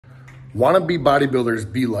Wannabe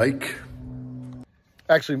bodybuilders be like.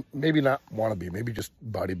 Actually, maybe not wannabe, maybe just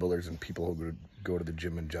bodybuilders and people who go to the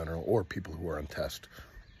gym in general, or people who are on test.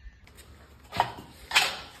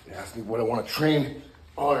 They ask me what I want to train.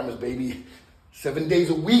 Arms, baby. 7 days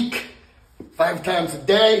a week, 5 times a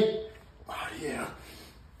day. Oh, yeah.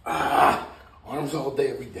 Arms all day,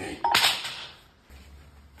 every day.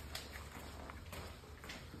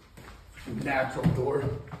 Natural door.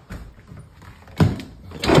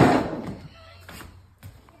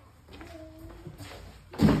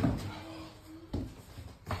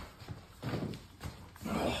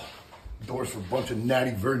 Doors for a bunch of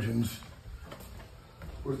natty virgins.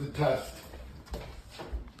 Where's the test?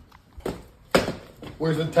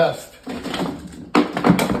 Where's the test?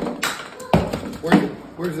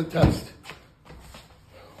 Where's the test?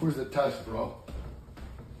 Where's the test, bro?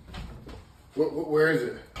 Where is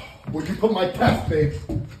it? Where'd you put my test, babe?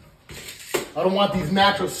 I don't want these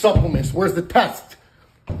natural supplements. Where's the test?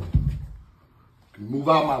 Move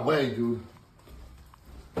out my way, dude.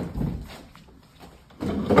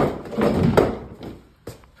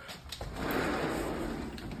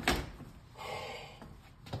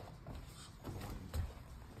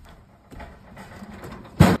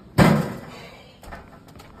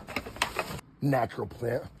 Natural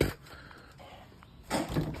plant.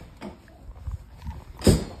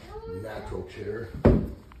 Natural chair.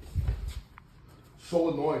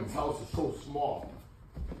 So annoying. This house is so small.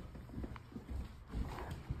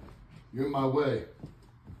 You're in my way.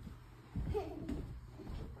 So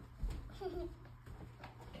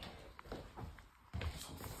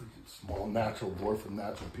freaking small. Natural door for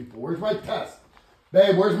natural people. Where's my test?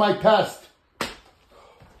 Babe, where's my test?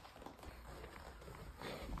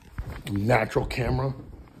 Natural camera.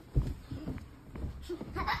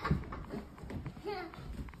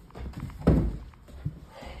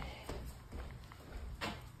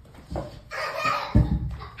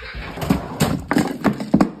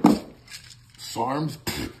 SARMs?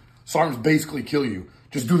 SARMs basically kill you.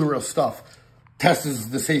 Just do the real stuff. Test is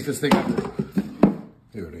the safest thing ever.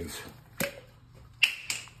 Here it is.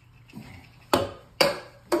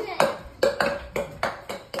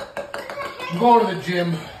 I'm going to the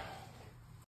gym.